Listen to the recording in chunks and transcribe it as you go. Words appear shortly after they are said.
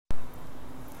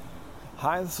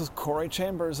Hi, this is Corey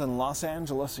Chambers in Los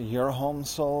Angeles. Your home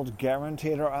sold,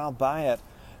 guaranteed, or I'll buy it.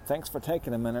 Thanks for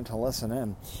taking a minute to listen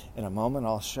in. In a moment,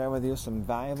 I'll share with you some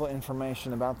valuable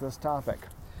information about this topic.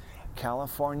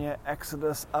 California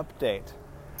Exodus Update.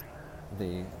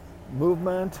 The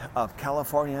movement of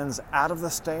Californians out of the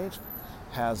state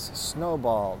has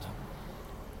snowballed.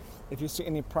 If you see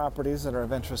any properties that are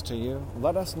of interest to you,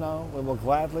 let us know. We will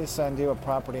gladly send you a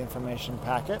property information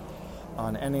packet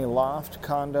on any loft,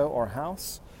 condo, or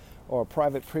house, or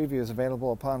private previews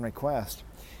available upon request.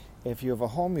 If you have a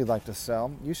home you'd like to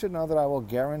sell, you should know that I will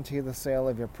guarantee the sale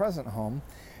of your present home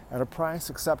at a price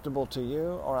acceptable to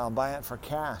you, or I'll buy it for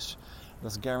cash.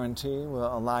 This guarantee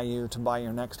will allow you to buy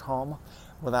your next home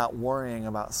without worrying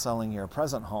about selling your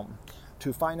present home.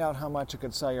 To find out how much you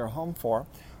could sell your home for,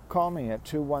 call me at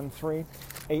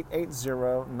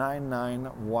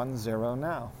 213-880-9910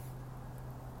 now.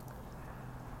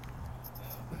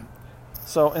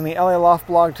 So in the LA Loft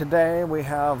blog today, we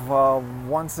have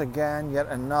once again yet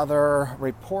another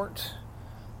report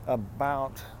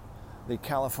about the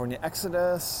California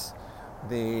Exodus.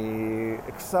 The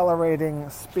accelerating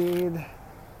speed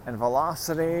and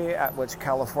velocity at which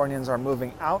Californians are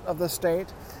moving out of the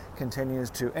state continues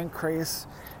to increase.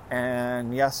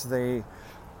 And yes, the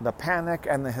panic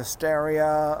and the hysteria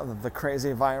of the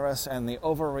crazy virus and the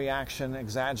overreaction,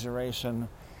 exaggeration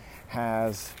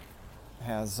has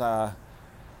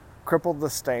crippled the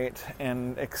state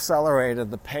and accelerated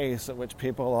the pace at which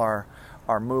people are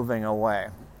moving away.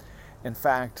 In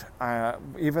fact,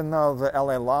 even though the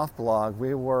LA Loft blog,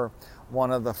 we were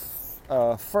one of the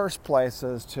first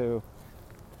places to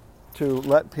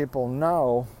let people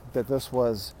know that this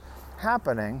was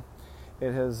happening,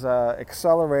 it has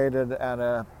accelerated at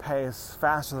a pace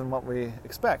faster than what we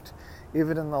expect,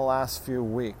 even in the last few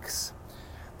weeks.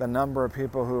 The number of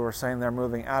people who are saying they're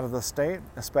moving out of the state,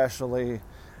 especially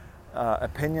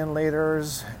opinion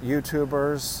leaders,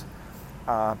 YouTubers,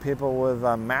 people with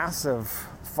massive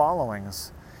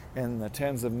followings in the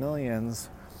tens of millions,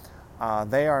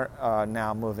 they are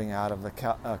now moving out of the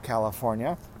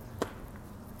California.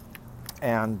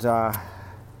 And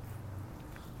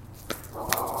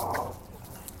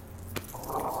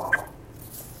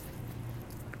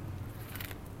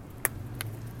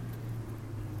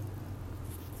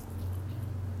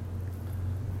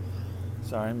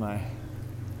sorry, my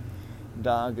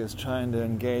dog is trying to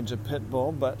engage a pit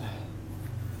bull,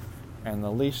 and the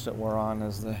leash that we're on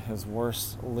is his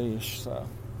worst leash, so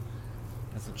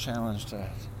it's a challenge to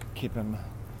keep him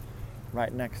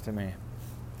right next to me.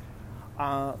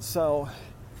 So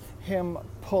him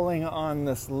pulling on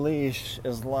this leash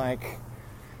is like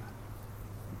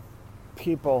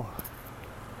people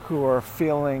who are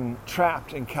feeling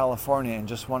trapped in California and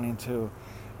just wanting to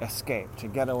escape, to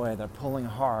get away. They're pulling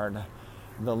hard.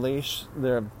 The leash,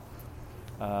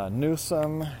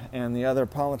 Newsom and the other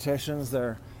politicians,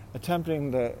 they're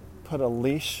attempting to put a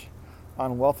leash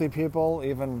on wealthy people,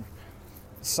 even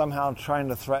somehow trying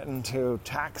to threaten to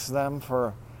tax them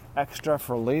for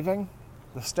leaving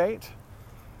the state.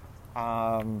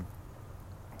 I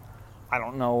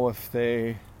don't know if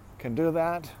they can do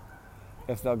that,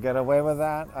 if they'll get away with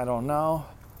that, I don't know.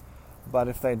 But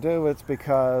if they do, it's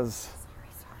because,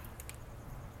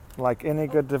 like any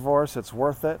good divorce, it's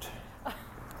worth it.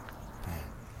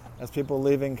 As people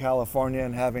leaving California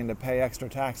and having to pay extra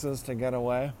taxes to get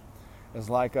away is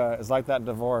like that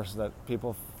divorce that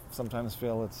people sometimes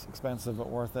feel it's expensive but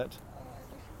worth it.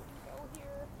 Go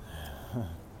here.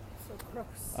 So gross.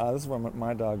 This is where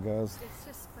my dog goes. It's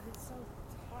just, but it's so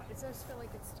hot. It does feel like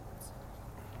it's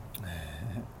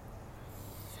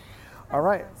All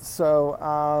right. So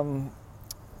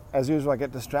as usual, I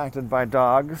get distracted by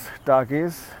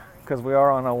doggies, because we are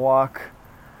on a walk.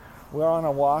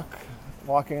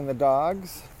 Walking the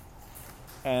dogs,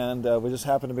 and we just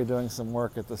happen to be doing some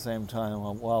work at the same time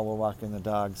while we're walking the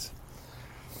dogs.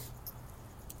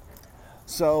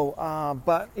 So,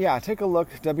 but yeah, take a look,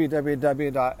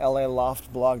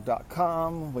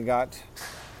 www.laloftblog.com. We got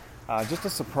just a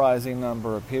surprising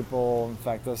number of people. In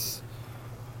fact, this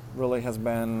really has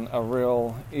been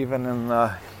even in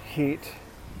the heat,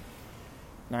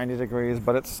 90 degrees,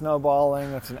 but it's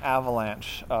snowballing. It's an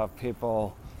avalanche of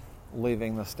people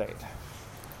leaving the state.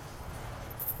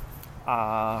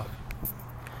 As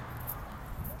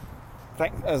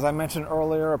I mentioned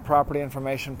earlier, a property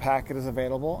information packet is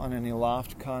available on any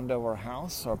loft, condo, or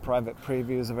house, or private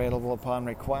previews available upon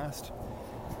request.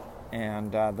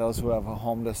 And those who have a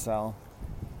home to sell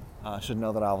should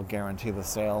know that I will guarantee the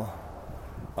sale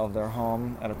of their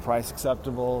home at a price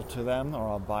acceptable to them, or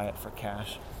I'll buy it for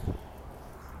cash.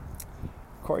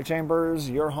 Corey Chambers,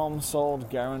 your home sold,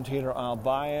 guaranteed or I'll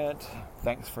buy it.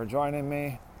 Thanks for joining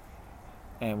me,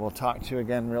 and we'll talk to you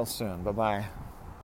again real soon. Bye-bye.